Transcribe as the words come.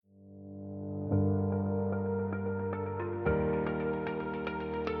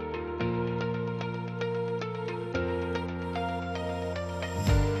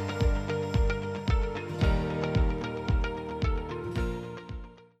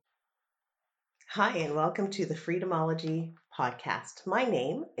Hi, and welcome to the Freedomology podcast. My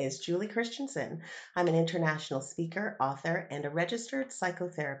name is Julie Christensen. I'm an international speaker, author, and a registered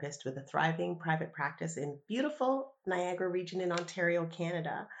psychotherapist with a thriving private practice in beautiful Niagara region in Ontario,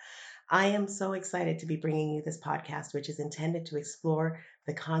 Canada. I am so excited to be bringing you this podcast, which is intended to explore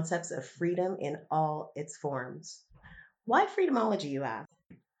the concepts of freedom in all its forms. Why freedomology, you ask?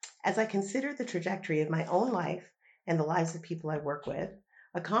 As I consider the trajectory of my own life and the lives of people I work with,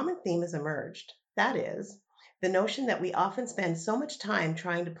 a common theme has emerged. That is, the notion that we often spend so much time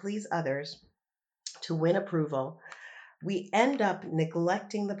trying to please others to win approval, we end up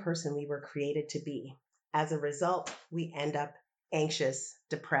neglecting the person we were created to be. As a result, we end up anxious,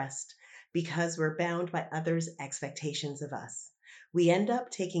 depressed, because we're bound by others' expectations of us. We end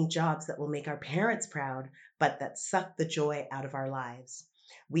up taking jobs that will make our parents proud, but that suck the joy out of our lives.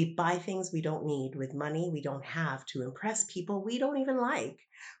 We buy things we don't need with money we don't have to impress people we don't even like.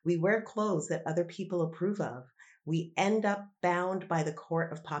 We wear clothes that other people approve of. We end up bound by the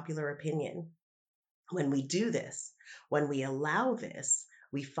court of popular opinion. When we do this, when we allow this,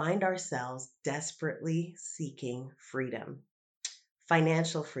 we find ourselves desperately seeking freedom: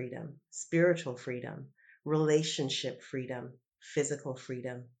 financial freedom, spiritual freedom, relationship freedom, physical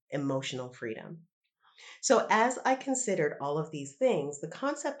freedom, emotional freedom. So, as I considered all of these things, the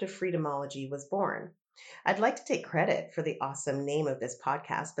concept of freedomology was born. I'd like to take credit for the awesome name of this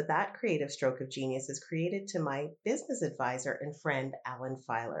podcast, but that creative stroke of genius is created to my business advisor and friend, Alan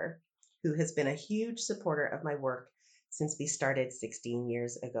Filer, who has been a huge supporter of my work since we started 16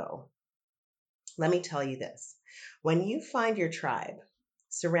 years ago. Let me tell you this: when you find your tribe,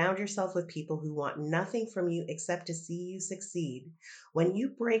 surround yourself with people who want nothing from you except to see you succeed. When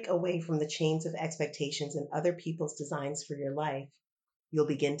you break away from the chains of expectations and other people's designs for your life, you'll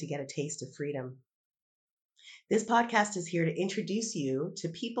begin to get a taste of freedom. This podcast is here to introduce you to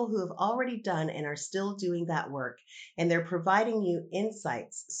people who have already done and are still doing that work, and they're providing you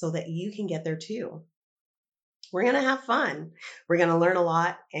insights so that you can get there too. We're going to have fun. We're going to learn a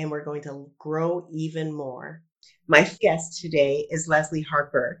lot, and we're going to grow even more. My guest today is Lezlie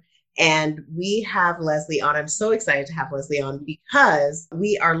Harper, and we have Lezlie on. I'm so excited to have Lezlie on because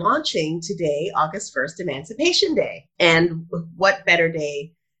we are launching today, August 1st, Emancipation Day. And what better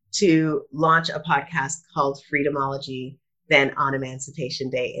day to launch a podcast called Freedomology than on Emancipation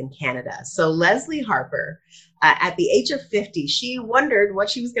Day in Canada? So Lezlie Harper, at the age of 50, she wondered what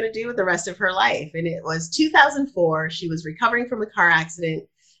she was going to do with the rest of her life. And it was 2004. She was recovering from a car accident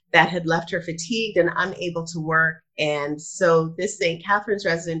that had left her fatigued and unable to work. And so this St. Catharines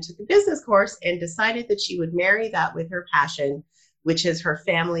resident took a business course and decided that she would marry that with her passion, which is her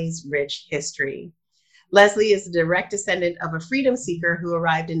family's rich history. Lezlie is a direct descendant of a freedom seeker who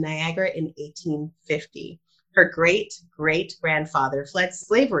arrived in Niagara in 1850. Her great-great-grandfather fled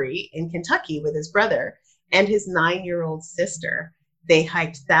slavery in Kentucky with his brother and his 9-year-old sister. They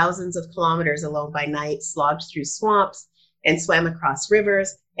hiked thousands of kilometers alone by night, slogged through swamps, and swam across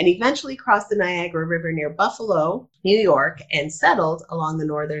rivers, and eventually crossed the Niagara River near Buffalo, New York, and settled along the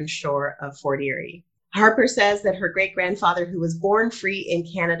northern shore of Fort Erie. Harper says that her great-grandfather, who was born free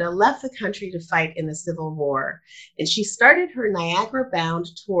in Canada, left the country to fight in the Civil War, and she started her Niagara-bound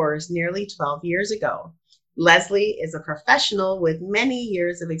tours nearly 12 years ago. Lezlie is a professional with many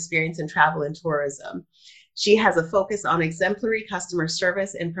years of experience in travel and tourism. She has a focus on exemplary customer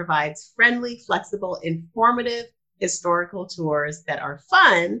service and provides friendly, flexible, informative historical tours that are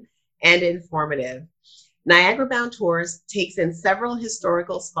fun and informative. Niagara Bound Tours takes in several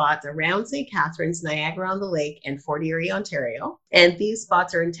historical spots around St. Catharines, Niagara-on-the-Lake, and Fort Erie, Ontario. And these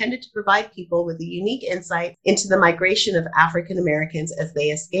spots are intended to provide people with a unique insight into the migration of African Americans as they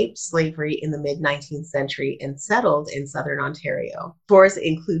escaped slavery in the mid-19th century and settled in southern Ontario. Tours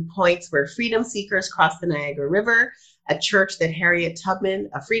include points where freedom seekers crossed the Niagara River, a church that Harriet Tubman,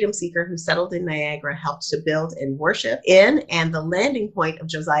 a freedom seeker who settled in Niagara, helped to build and worship in, and the landing point of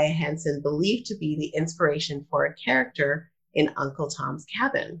Josiah Henson, believed to be the inspiration for a character in Uncle Tom's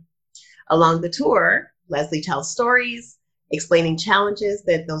Cabin. Along the tour, Lezlie tells stories, explaining challenges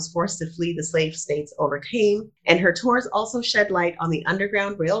that those forced to flee the slave states overcame, and her tours also shed light on the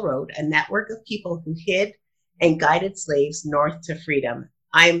Underground Railroad, a network of people who hid and guided slaves north to freedom.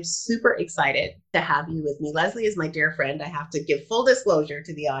 I'm super excited to have you with me. Lezlie is my dear friend. I have to give full disclosure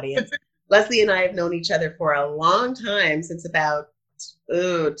to the audience. Lezlie and I have known each other for a long time, since about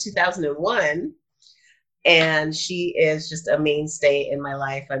 2001. And she is just a mainstay in my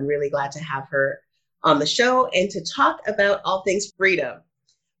life. I'm really glad to have her on the show and to talk about all things freedom.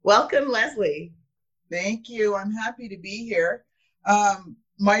 Welcome, Lezlie. Thank you. I'm happy to be here.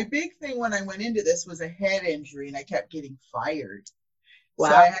 My big thing when I went into this was a head injury and I kept getting fired.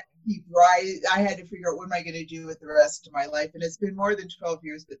 So I Wow. had to keep right. I had to figure out what am I going to do with the rest of my life. And it's been more than 12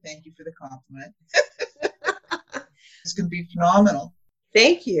 years, but thank you for the compliment. It's going to be phenomenal.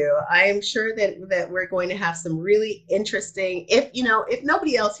 Thank you. I am sure that we're going to have some really interesting, if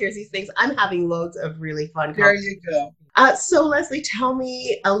nobody else hears these things, I'm having loads of really fun There conversations. you go. So Lezlie, tell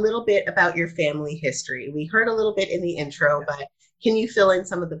me a little bit about your family history. We heard a little bit in the intro, but can you fill in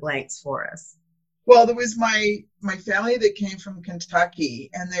some of the blanks for us? Well, there was my family that came from Kentucky,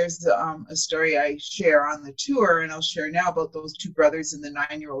 and there's a story I share on the tour, and I'll share now about those two brothers and the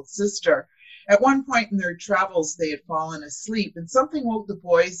 9-year-old sister. At one point in their travels, they had fallen asleep, and something woke the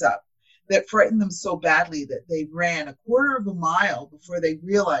boys up that frightened them so badly that they ran a quarter of a mile before they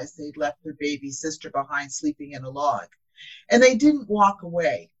realized they'd left their baby sister behind sleeping in a log. And they didn't walk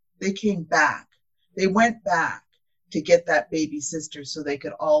away. They came back. They went back to get that baby sister so they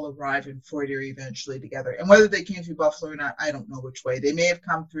could all arrive in Fort Erie eventually together. And whether they came through Buffalo or not, I don't know which way. They may have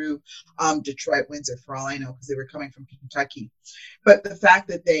come through Detroit, Windsor, for all I know, because they were coming from Kentucky. But the fact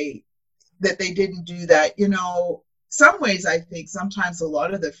that they didn't do that, some ways I think sometimes a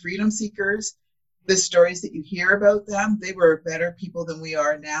lot of the freedom seekers, the stories that you hear about them, they were better people than we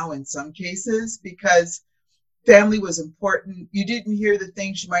are now in some cases, because family was important. You didn't hear the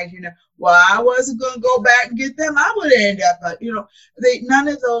things you might hear now. Well, I wasn't going to go back and get them. I would end up, they none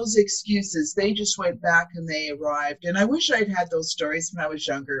of those excuses. They just went back and they arrived. And I wish I'd had those stories when I was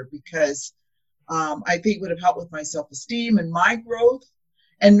younger, because I think it would have helped with my self-esteem and my growth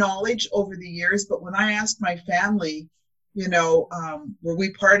and knowledge over the years. But when I asked my family, were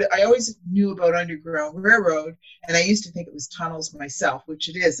we part of, I always knew about Underground Railroad, and I used to think it was tunnels myself, which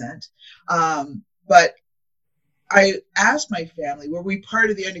it isn't. But I asked my family, were we part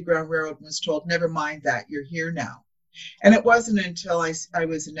of the Underground Railroad, and was told, never mind that, you're here now. And it wasn't until I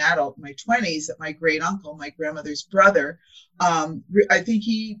was an adult in my 20s that my great uncle, my grandmother's brother, I think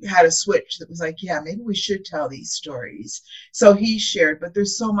he had a switch that was like, yeah, maybe we should tell these stories. So he shared, but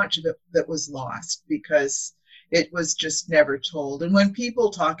there's so much of it that was lost because it was just never told. And when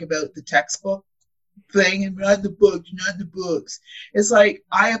people talk about the textbook thing and not the books, it's like,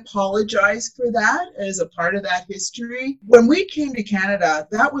 I apologize for that as a part of that history. When we came to Canada,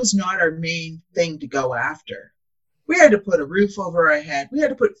 that was not our main thing to go after. We had to put a roof over our head. We had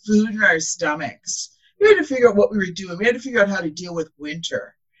to put food in our stomachs. We had to figure out what we were doing. We had to figure out how to deal with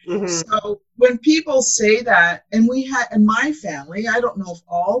winter. Mm-hmm. So when people say that, and we had, in my family, I don't know if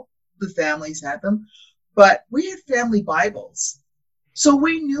all the families had them, but we had family Bibles. So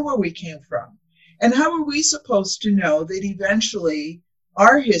we knew where we came from. And how are we supposed to know that eventually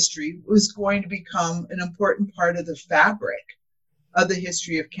our history was going to become an important part of the fabric of the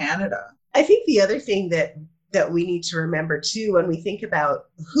history of Canada? I think the other thing that we need to remember too, when we think about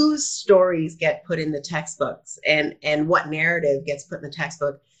whose stories get put in the textbooks and what narrative gets put in the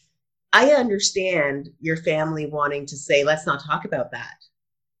textbook, I understand your family wanting to say, let's not talk about that.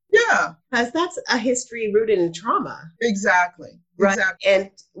 Yeah. Because that's a history rooted in trauma. Exactly. Right. Exactly. And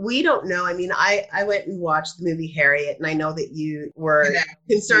we don't know. I mean, I went and watched the movie Harriet, and I know that you were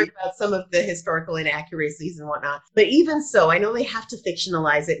concerned about some of the historical inaccuracies and whatnot. But even so, I know they have to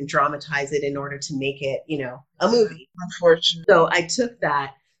fictionalize it and dramatize it in order to make it, a movie. Unfortunately. So I took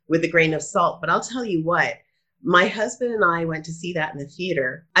that with a grain of salt. But I'll tell you what, my husband and I went to see that in the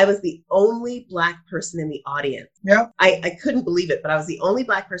theater. I was the only Black person in the audience. Yeah. I couldn't believe it, but I was the only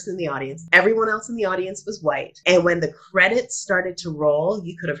Black person in the audience. Everyone else in the audience was white. And when the credits started to roll,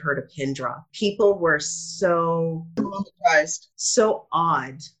 you could have heard a pin drop. People were so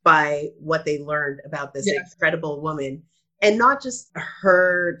awed by what they learned about this incredible woman. And not just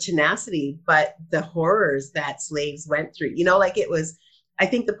her tenacity, but the horrors that slaves went through. I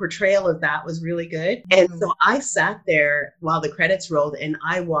think the portrayal of that was really good. And so I sat there while the credits rolled and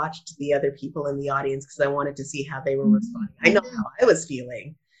I watched the other people in the audience because I wanted to see how they were responding. I know how I was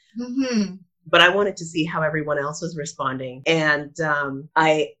feeling, but I wanted to see how everyone else was responding. And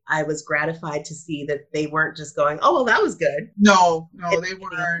I was gratified to see that they weren't just going, oh, well, that was good. No, they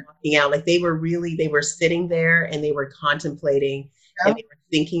weren't. Walking out. Like they were sitting there and they were contemplating and they were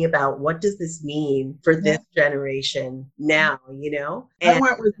thinking about, what does this mean for this generation now, And I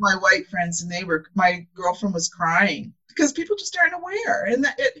went with my white friends and my girlfriend was crying because people just aren't aware.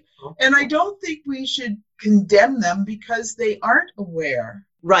 And I don't think we should condemn them because they aren't aware.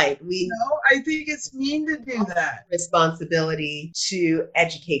 Right. I think it's mean to do that. Responsibility to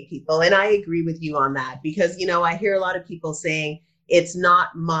educate people. And I agree with you on that because, I hear a lot of people saying, it's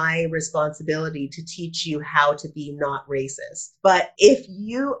not my responsibility to teach you how to be not racist. But if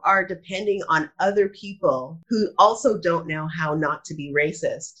you are depending on other people who also don't know how not to be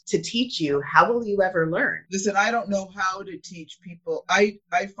racist to teach you, how will you ever learn? Listen, I don't know how to teach people. I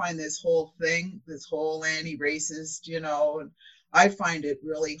find this whole thing, this whole anti-racist, and I find it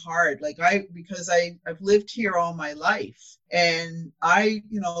really hard. Like because I've lived here all my life, and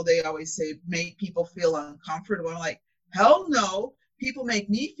they always say make people feel uncomfortable. I'm like, hell no. People make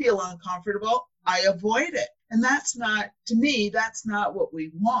me feel uncomfortable. I avoid it. And that's not, to me, that's not what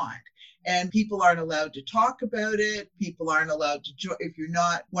we want. And people aren't allowed to talk about it. People aren't allowed to join. If you're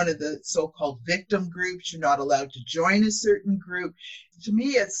not one of the so-called victim groups, you're not allowed to join a certain group. To me,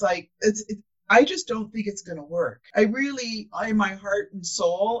 it's like, I just don't think it's going to work. In my heart and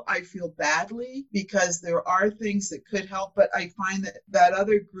soul, I feel badly because there are things that could help, but I find that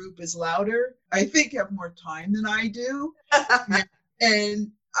other group is louder. I think have more time than I do.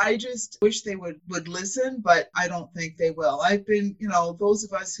 And I just wish they would listen, but I don't think they will. I've been, those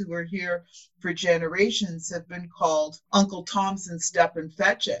of us who were here for generations have been called Uncle Thompson, step and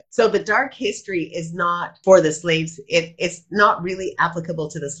fetch it. So the dark history is not for the slaves. It's not really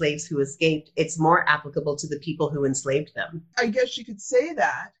applicable to the slaves who escaped. It's more applicable to the people who enslaved them. I guess you could say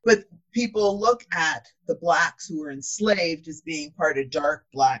that, but people look at the blacks who were enslaved as being part of dark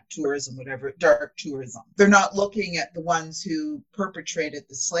black tourism, whatever, dark tourism. They're not looking at the ones who perpetrated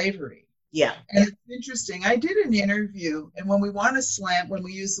the slavery. Yeah. And it's interesting. I did an interview, and when we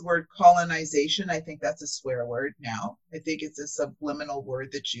use the word colonization, I think that's a swear word now. I think it's a subliminal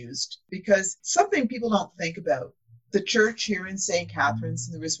word that's used because something people don't think about. The church here in St. Catharines,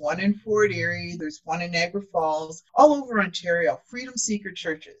 and there was one in Fort Erie, there's one in Niagara Falls, all over Ontario, Freedom Seeker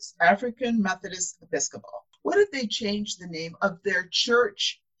churches, African Methodist Episcopal. What did they change the name of their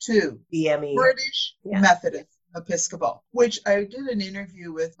church to? BME. British Methodist Episcopal, which I did an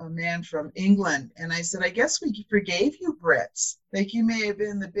interview with a man from England, and I said, I guess we forgave you Brits. Like, you may have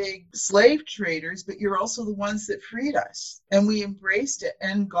been the big slave traders, but you're also the ones that freed us. And we embraced it,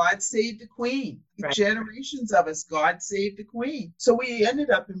 and God saved the Queen. Right. Generations of us, God saved the Queen. So we ended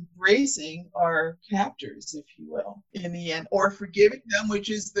up embracing our captors, if you will, in the end, or forgiving them, which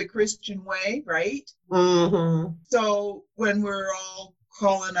is the Christian way, right? Mm-hmm. So when we're all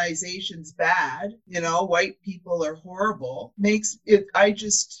colonization's bad, white people are horrible, makes it, I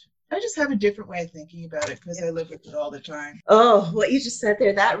just have a different way of thinking about it because I live with it all the time. Oh, what you just said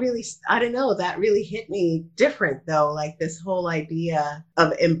there, that really, I don't know, that really hit me different though. Like this whole idea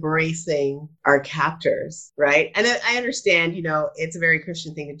of embracing our captors, right? And I understand, it's a very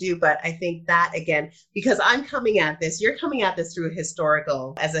Christian thing to do, but I think that again, because I'm coming at this, you're coming at this through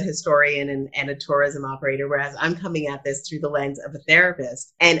as a historian and a tourism operator, whereas I'm coming at this through the lens of a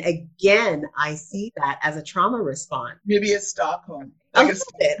therapist. And again, I see that as a trauma response. Maybe it's Stockholm. A little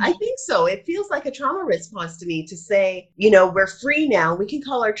bit. I think so. It feels like a trauma response to me to say, we're free now. We can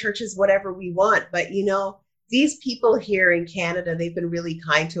call our churches whatever we want. But, these people here in Canada, they've been really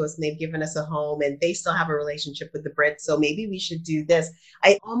kind to us and they've given us a home and they still have a relationship with the Brits. So maybe we should do this.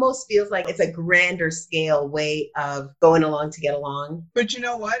 I almost feels like it's a grander scale way of going along to get along. But you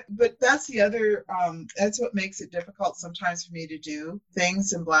know what? But that's the other, that's what makes it difficult sometimes for me to do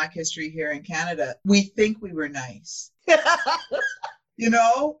things in Black history here in Canada. We think we were nice.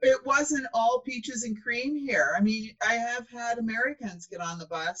 It wasn't all peaches and cream here. I mean, I have had Americans get on the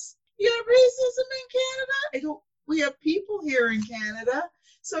bus. You have racism in Canada? I go, we have people here in Canada.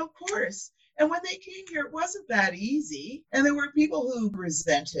 So, of course. And when they came here, it wasn't that easy. And there were people who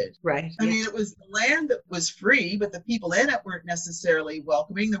resented. Right. I mean, it was the land that was free, but the people in it weren't necessarily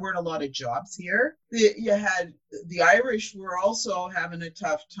welcoming. There weren't a lot of jobs here. You had the Irish were also having a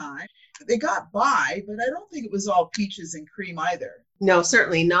tough time. They got by, but I don't think it was all peaches and cream either. No,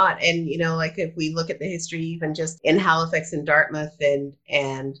 certainly not. And, like if we look at the history, even just in Halifax and Dartmouth and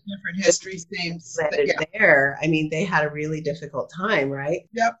different history themes there, I mean, they had a really difficult time, right?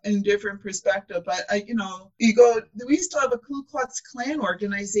 Yep. And different perspective. But, we still have a Ku Klux Klan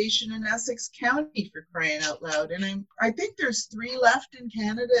organization in Essex County, for crying out loud. And I think there's 3 left in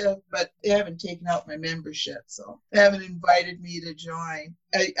Canada, but they haven't taken out my membership. So they haven't invited me to join.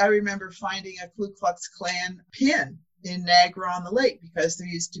 I remember finding a Ku Klux Klan pin in Niagara-on-the-Lake because there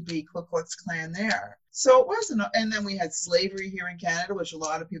used to be Ku Klux Klan there. So it wasn't, and then we had slavery here in Canada, which a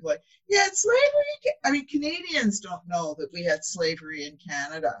lot of people slavery. I mean, Canadians don't know that we had slavery in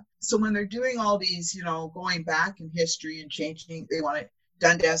Canada. So when they're doing all these, going back in history and changing, they want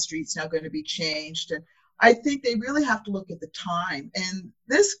Dundas Street's now going to be changed. And I think they really have to look at the time. And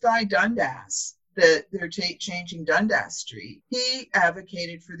this guy Dundas, that they're changing Dundas Street, he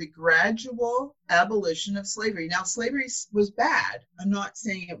advocated for the gradual abolition of slavery. Now, slavery was bad. I'm not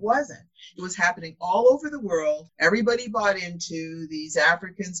saying it wasn't. It was happening all over the world. Everybody bought into these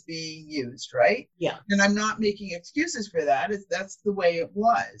Africans being used, right? Yeah. And I'm not making excuses for that. That's the way it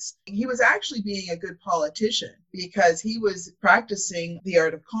was. He was actually being a good politician because he was practicing the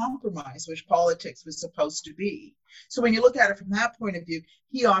art of compromise, which politics was supposed to be. So when you look at it from that point of view,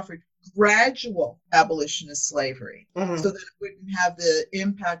 he offered gradual abolition of slavery so that it wouldn't have the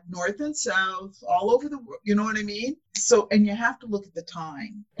impact north and south all over the world. You know what I mean? So, and you have to look at the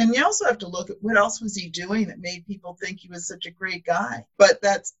time. And you also have to look at what else was he doing that made people think he was such a great guy. But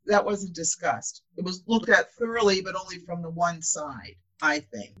that wasn't discussed. It was looked at thoroughly, but only from the one side, I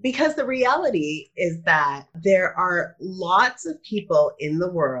think. Because the reality is that there are lots of people in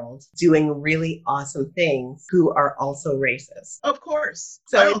the world doing really awesome things who are also racist. Of course.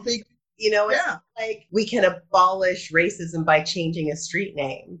 So I don't think, it's like we can abolish racism by changing a street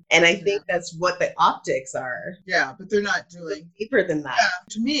name. And I think that's what the optics are. Yeah, but they're not doing deeper than that. Yeah.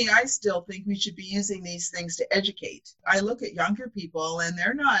 To me, I still think we should be using these things to educate. I look at younger people and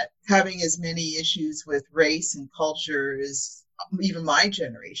they're not having as many issues with race and culture as even my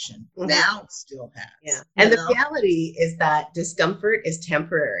generation now still has. Yeah. And the reality is that discomfort is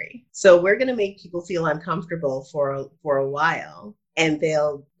temporary. So we're going to make people feel uncomfortable for a while. And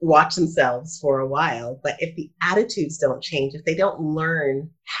they'll watch themselves for a while. But if the attitudes don't change, if they don't learn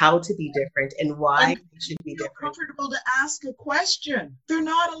how to be different and why they should be different. Comfortable to ask a question. They're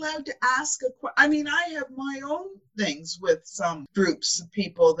not allowed to ask a question. I mean, I have my own things with some groups of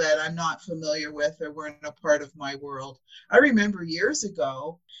people that I'm not familiar with or weren't a part of my world. I remember years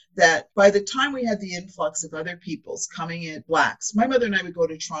ago that by the time we had the influx of other peoples coming in, blacks, my mother and I would go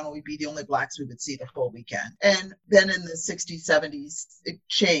to Toronto, we'd be the only blacks we would see the whole weekend. And then in the 60s, 70s, it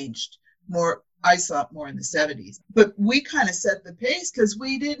changed more. I saw it more in the 70s, but we kind of set the pace because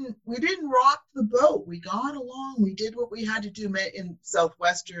we didn't rock the boat. We got along. We did what we had to do in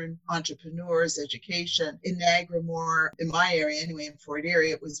Southwestern entrepreneurs, education. In Niagara, more in my area anyway, in Fort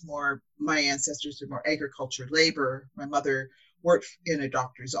Erie, it was more, my ancestors were more agriculture, labor. My mother worked in a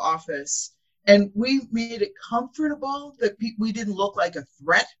doctor's office, and we made it comfortable that we didn't look like a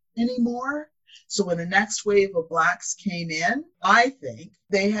threat anymore. So when the next wave of blacks came in, I think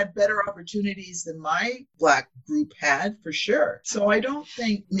they had better opportunities than my black group had, for sure. So I don't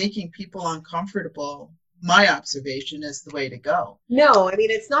think making people uncomfortable, my observation, is the way to go. No, I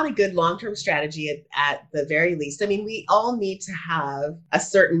mean, it's not a good long-term strategy at the very least. I mean, we all need to have a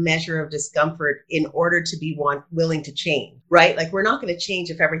certain measure of discomfort in order to be willing to change, right? Like, we're not going to change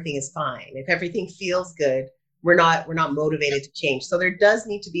if everything is fine. If everything feels good, we're not motivated to change. So there does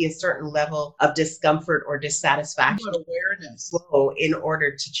need to be a certain level of discomfort or dissatisfaction, awareness, in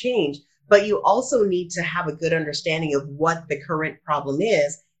order to change. But you also need to have a good understanding of what the current problem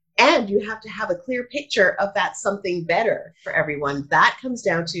is. And you have to have a clear picture of that something better for everyone. That comes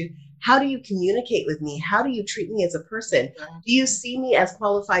down to, how do you communicate with me? How do you treat me as a person? Do you see me as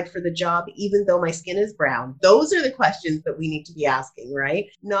qualified for the job, even though my skin is brown? Those are the questions that we need to be asking, right?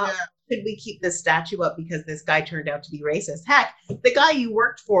 Not, should we keep this statue up because this guy turned out to be racist? Heck, the guy you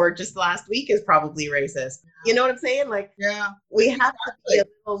worked for just last week is probably racist. You know what I'm saying? Like, we have to be a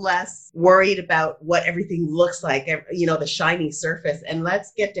little less worried about what everything looks like, the shiny surface, and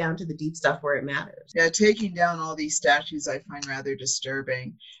let's get down to the deep stuff where it matters. Yeah, taking down all these statues I find rather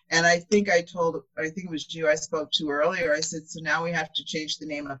disturbing. And I think it was you I spoke to earlier. I said, so now we have to change the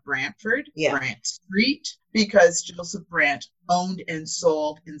name of Brantford, Brant Street, because Joseph Brant owned and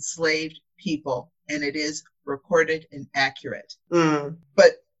sold enslaved people, and it is recorded and accurate.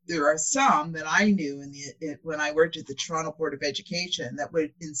 But there are some that I knew when I worked at the Toronto Board of Education that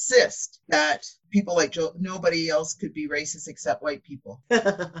would insist that people like Joe, nobody else could be racist except white people.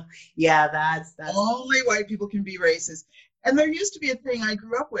 That's only white people can be racist. And there used to be a thing I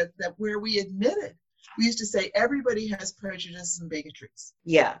grew up with where we admitted, we used to say everybody has prejudice and bigotries.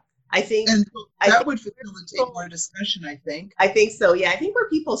 Yeah. I think that would facilitate more discussion, I think. I think so. Yeah. I think where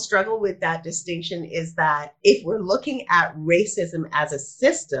people struggle with that distinction is that if we're looking at racism as a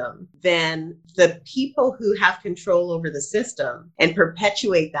system, then the people who have control over the system and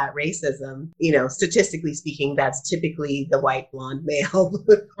perpetuate that racism, statistically speaking, that's typically the white blonde male.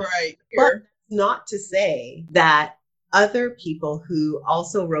 Right. But not to say that other people who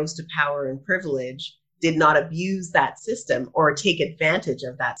also rose to power and privilege did not abuse that system or take advantage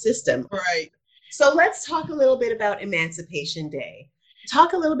of that system. Right. So let's talk a little bit about Emancipation Day.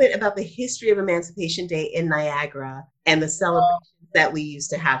 Talk a little bit about the history of Emancipation Day in Niagara and the celebrations that we used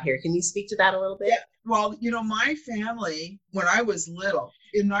to have here. Can you speak to that a little bit? Yeah. Well, my family, when I was little,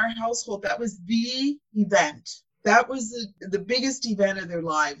 in our household, that was the event. That was the biggest event of their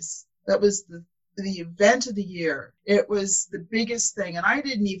lives. That was the event of the year. It was the biggest thing. And I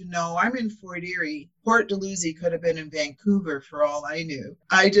didn't even know. I'm in Fort Erie. Port Dalhousie could have been in Vancouver for all I knew.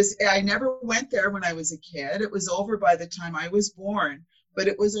 I never went there when I was a kid. It was over by the time I was born. But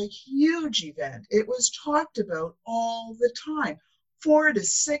it was a huge event. It was talked about all the time. 4,000 to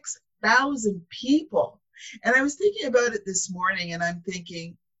 6,000 people. And I was thinking about it this morning, and I'm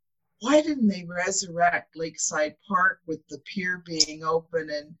thinking, why didn't they resurrect Lakeside Park with the pier being open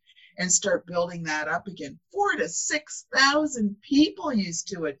and start building that up again? 4,000 to 6,000 people used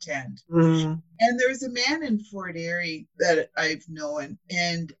to attend. Mm. And there's a man in Fort Erie that I've known,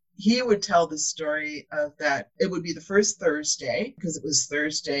 and he would tell the story of that. It would be the first Thursday, because it was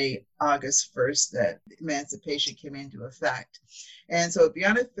Thursday, August 1st, that Emancipation came into effect. And so it'd be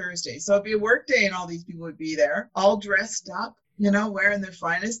on a Thursday. So it'd be a work day, and all these people would be there, all dressed up, wearing their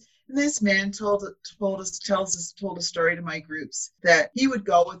finest. And this man told a story to my groups that he would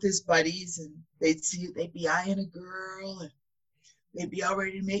go with his buddies, and they'd be eyeing a girl, and they'd be all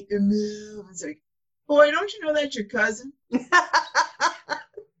ready to make their move. And say, boy, don't you know that's your cousin?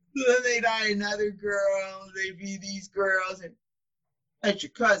 So then they'd eye another girl, they'd be these girls, and that's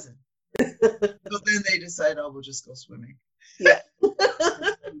your cousin. So then they decide, oh, we'll just go swimming. Yeah.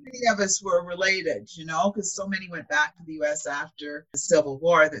 Many of us were related, because so many went back to the U.S. after the Civil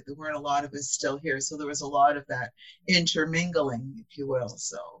War that there weren't a lot of us still here. So there was a lot of that intermingling, if you will.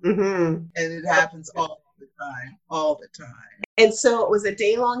 So, and it happens all the time. And so it was a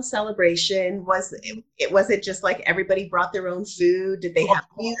day-long celebration. Was it just like everybody brought their own food? Did they have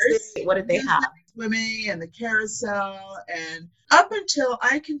music? What did they have? Swimming and the carousel, and up until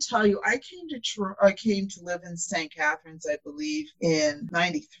I can tell you, I came to live in St. Catharines, I believe, in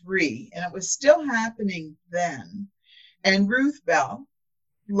 '93, and it was still happening then. And Ruth Bell,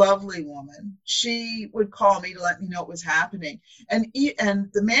 lovely woman, she would call me to let me know it was happening. And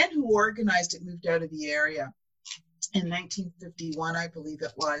the man who organized it moved out of the area in 1951, I believe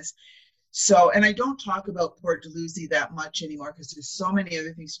it was. So, and I don't talk about Port Dalhousie that much anymore because there's so many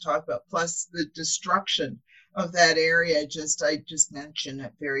other things to talk about, plus the destruction of that area. I just mentioned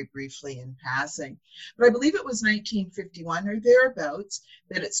it very briefly in passing. But I believe it was 1951 or thereabouts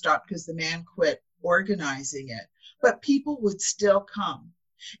that it stopped because the man quit organizing it. But people would still come.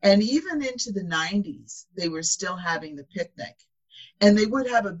 And even into the 90s, they were still having the picnic. And they would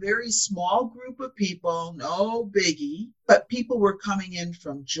have a very small group of people, no biggie, but people were coming in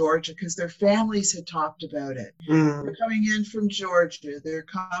from Georgia because their families had talked about it. They're coming in from Georgia. They're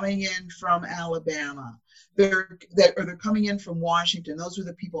coming in from Alabama. They're coming in from Washington. Those were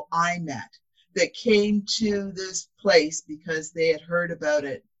the people I met that came to this place because they had heard about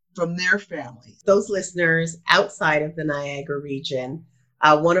it from their families. Those listeners outside of the Niagara region,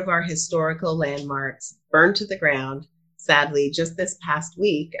 one of our historical landmarks burned to the ground, sadly, just this past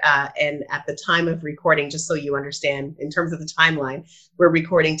week. And at the time of recording, just so you understand, in terms of the timeline, we're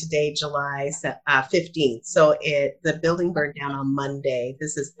recording today, July 15th. So the building burned down on Monday.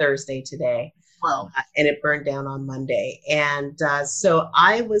 This is Thursday today. Wow. And it burned down on Monday. And so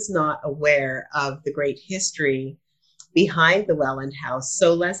I was not aware of the great history behind the Welland House.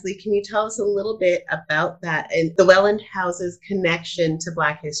 So Lezlie, can you tell us a little bit about that and the Welland House's connection to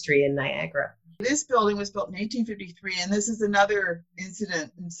Black history in Niagara? This building was built in 1853, and this is another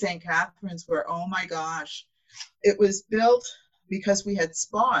incident in St. Catharines where, oh my gosh, it was built because we had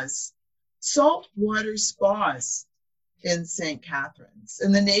spas, saltwater spas in St. Catharines.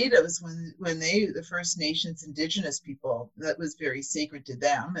 And the natives, when the First Nations Indigenous people, that was very sacred to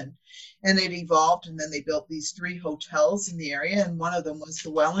them. And it evolved, and then they built these 3 hotels in the area, and one of them was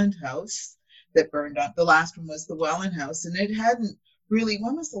the Welland House that burned up. The last one was the Welland House, and it hadn't really,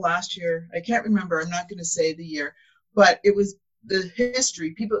 when was the last year? I can't remember. I'm not going to say the year, but it was the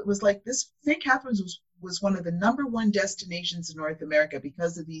history. People, it was like this. St. Catharines was one of the #1 destinations in North America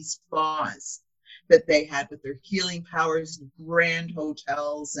because of these spas that they had with their healing powers and grand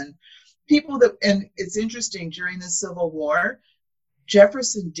hotels and people and it's interesting, during the Civil War,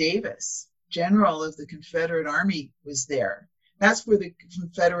 Jefferson Davis, general of the Confederate Army, was there. That's where the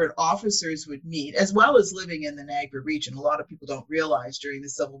Confederate officers would meet, as well as living in the Niagara region. A lot of people don't realize during the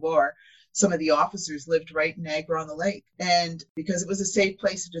Civil War, some of the officers lived right in Niagara-on-the-Lake. And because it was a safe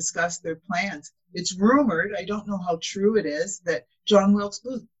place to discuss their plans, it's rumored, I don't know how true it is, that John Wilkes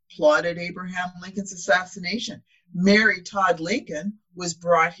Booth plotted Abraham Lincoln's assassination, married Todd Lincoln, was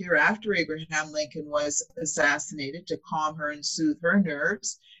brought here after Abraham Lincoln was assassinated to calm her and soothe her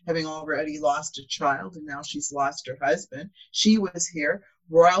nerves, having already lost a child and now she's lost her husband. She was here.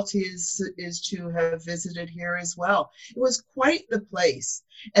 Royalty is to have visited here as well. It was quite the place.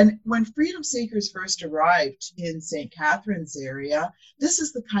 And when freedom seekers first arrived in St. Catharines area, this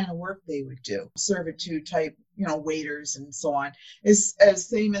is the kind of work they would do. Servitude type, waiters and so on. Is as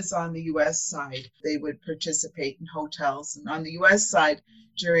same as on the US side. They would participate in hotels. And on the US side,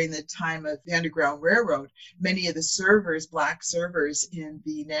 during the time of the Underground Railroad, many of the servers, black servers in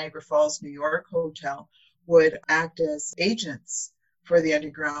the Niagara Falls, New York hotel would act as agents for the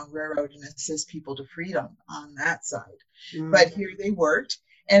Underground Railroad and assist people to freedom on that side. But here they worked.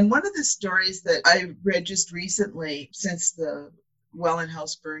 And one of the stories that I read just recently, since the Welland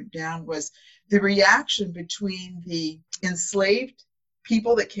House burned down, was the reaction between the enslaved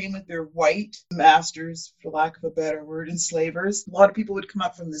people that came with their white masters, for lack of a better word, enslavers. A lot of people would come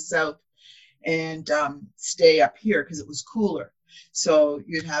up from the south and stay up here because it was cooler. So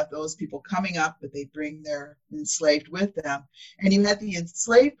you'd have those people coming up, but they bring their enslaved with them. And you had the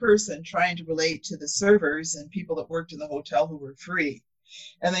enslaved person trying to relate to the servers and people that worked in the hotel who were free.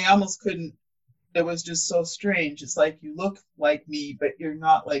 And they almost couldn't. It was just so strange. It's like, you look like me, but you're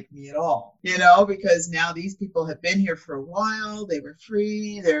not like me at all, because now these people have been here for a while. They were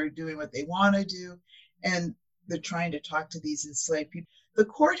free. They're doing what they want to do. And they're trying to talk to these enslaved people. The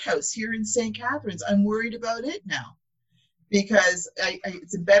courthouse here in St. Catharines, I'm worried about it now because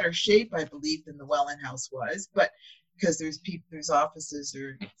it's in better shape, I believe, than the Welland House was, but because there's offices,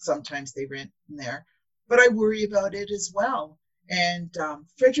 or sometimes they rent in there. But I worry about it as well. And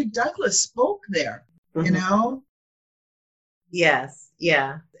Frederick Douglass spoke there, Yes,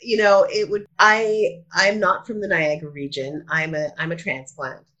 yeah. I'm not from the Niagara region. I'm a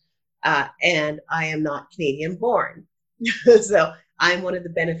transplant, and I am not Canadian born. So I'm one of the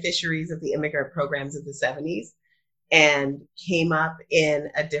beneficiaries of the immigrant programs of the 70s, and came up in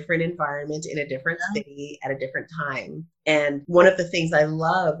a different environment, in a different city at a different time. And one of the things I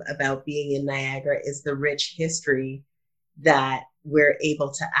love about being in Niagara is the rich history that we're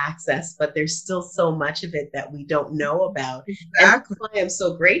able to access, but there's still so much of it that we don't know about. Exactly. And that's why I'm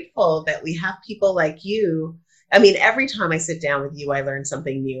so grateful that we have people like you. I mean, every time I sit down with you, I learn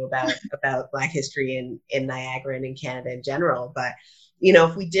something new about Black history in Niagara and in Canada in general. But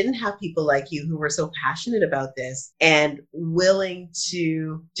if we didn't have people like you who were so passionate about this and willing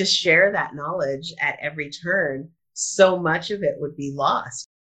to just share that knowledge at every turn, so much of it would be lost.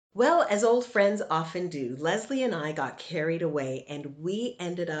 Well, as old friends often do, Lezlie and I got carried away and we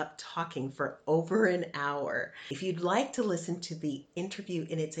ended up talking for over an hour. If you'd like to listen to the interview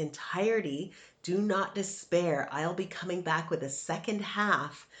in its entirety, do not despair. I'll be coming back with a second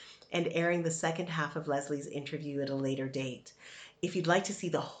half and airing the second half of Leslie's interview at a later date. If you'd like to see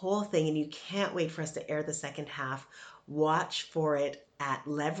the whole thing and you can't wait for us to air the second half, watch for it at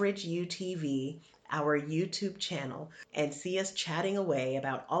Leverage UTV, our YouTube channel, and see us chatting away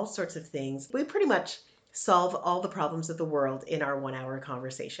about all sorts of things. We pretty much solve all the problems of the world in our 1 hour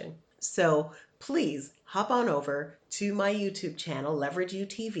conversation. So please hop on over to my YouTube channel, Leverage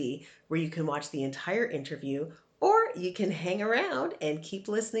UTV, where you can watch the entire interview, or you can hang around and keep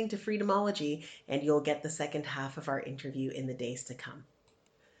listening to Freedomology, and you'll get the second half of our interview in the days to come.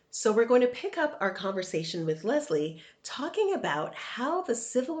 So we're going to pick up our conversation with Lezlie, talking about how the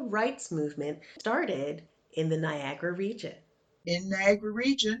civil rights movement started in the Niagara region. In Niagara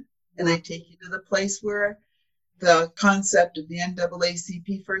region, and I take you to the place where the concept of the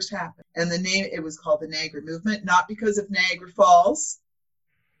NAACP first happened. And the name, it was called the Niagara Movement, not because of Niagara Falls.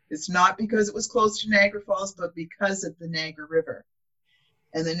 It's not because it was close to Niagara Falls, but because of the Niagara River.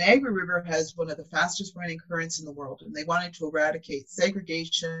 And the Niagara River has one of the fastest running currents in the world. And they wanted to eradicate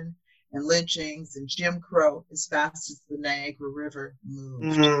segregation and lynchings and Jim Crow as fast as the Niagara River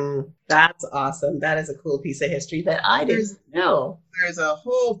moved. That's awesome. That is a cool piece of history that I didn't know. There's a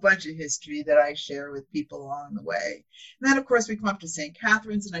whole bunch of history that I share with people along the way. And then, of course, we come up to St.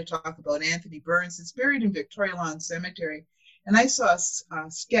 Catharines, and I talk about Anthony Burns. It's buried in Victoria Lawn Cemetery. And I saw a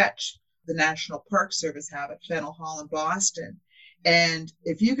sketch the National Park Service have at Fennel Hall in Boston. And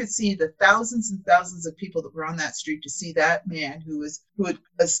if you could see the thousands and thousands of people that were on that street to see that man who had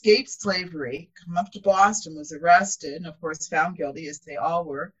escaped slavery, come up to Boston, was arrested, and of course found guilty, as they all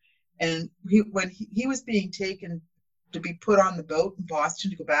were. And when he was being taken to be put on the boat in Boston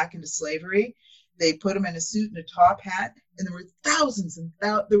to go back into slavery, they put him in a suit and a top hat, and there were thousands and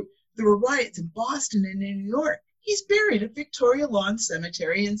thousands. There were riots in Boston and in New York. He's buried at Victoria Lawn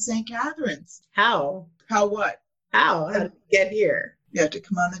Cemetery in St. Catharines. How? How what? How did you get here? You have to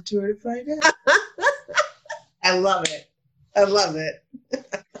come on the tour to find out. I love it. I love it.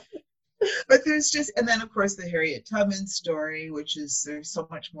 But there's just, and then of course the Harriet Tubman story, which is, there's so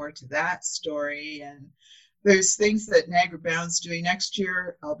much more to that story. And there's things that Niagara Bound's doing next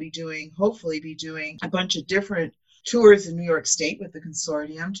year. I'll be doing, hopefully be doing a bunch of different tours in New York State with the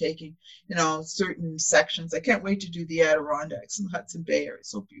consortium, taking, certain sections. I can't wait to do the Adirondacks and the Hudson Bay area.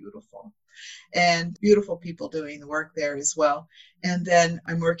 It's so beautiful. And beautiful people doing the work there as well. And then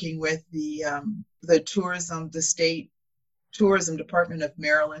I'm working with the state tourism department of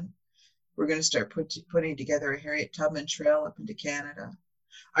Maryland. We're going to start putting together a Harriet Tubman Trail up into Canada.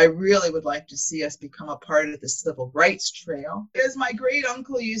 I really would like to see us become a part of the Civil Rights Trail. As my great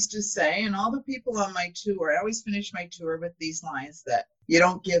uncle used to say, and all the people on my tour, I always finish my tour with these lines: that you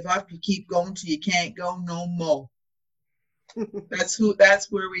don't give up, you keep going till you can't go no more. That's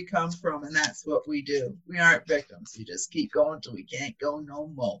where we come from, and that's what we do. We aren't victims. We just keep going till we can't go no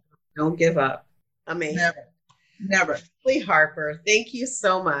more. Don't give up. Amazing. Never. Lee Harper, thank you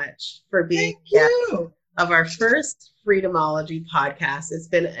so much for being Thank you. Of our first Freedomology podcast. It's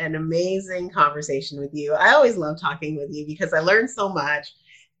been an amazing conversation with you. I always love talking with you because I learn so much.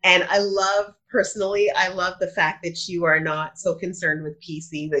 And I love the fact that you are not so concerned with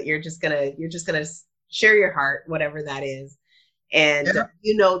PC, that you're just gonna share your heart, whatever that is. And Yeah.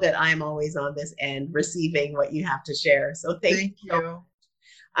 you know that I'm always on this end receiving what you have to share. So thank you.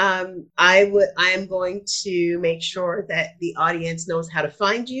 I am going to make sure that the audience knows how to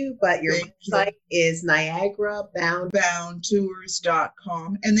find you, but your website is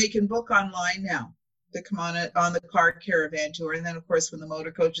NiagaraBoundTours.com, and they can book online now to come on the car caravan tour. And then of course when the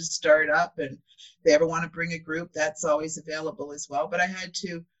motor coaches start up and they ever want to bring a group, that's always available as well. But I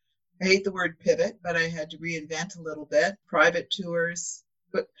hate the word pivot, but I had to reinvent a little bit. Private tours.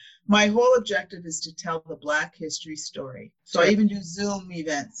 But my whole objective is to tell the Black history story. So I even do Zoom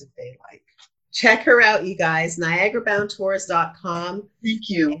events if they like. Check her out, you guys. NiagaraBoundTours.com. Thank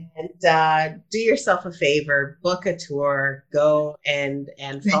you. And do yourself a favor, book a tour, go and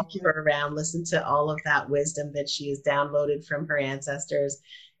follow her around, listen to all of that wisdom that she has downloaded from her ancestors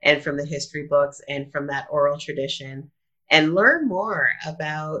and from the history books and from that oral tradition, and learn more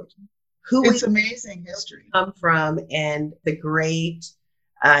about who it's amazing history come from and the great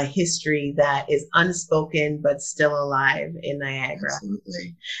history that is unspoken but still alive in Niagara.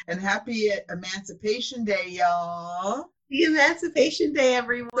 Absolutely. And happy Emancipation Day, y'all. Happy Emancipation Day,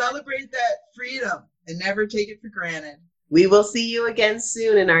 everyone. Celebrate that freedom and never take it for granted. We will see you again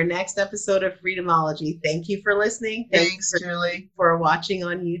soon in our next episode of Freedomology. Thank you for listening. Thanks, Julie. For watching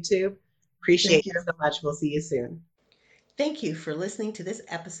on YouTube. Appreciate you so much. We'll see you soon. Thank you for listening to this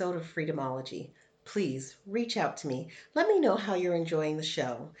episode of Freedomology. Please reach out to me. Let me know how you're enjoying the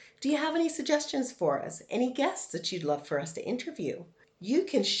show. Do you have any suggestions for us? Any guests that you'd love for us to interview? You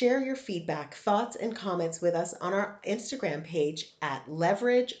can share your feedback, thoughts, and comments with us on our Instagram page at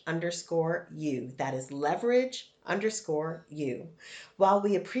leverage_you. That is leverage_you. While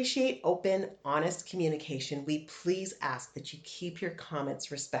we appreciate open, honest communication, we please ask that you keep your comments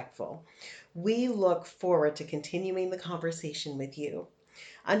respectful. We look forward to continuing the conversation with you.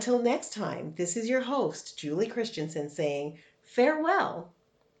 Until next time, this is your host, Julie Christensen, saying farewell,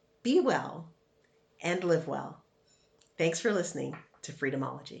 be well, and live well. Thanks for listening to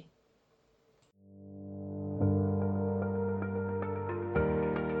Freedomology.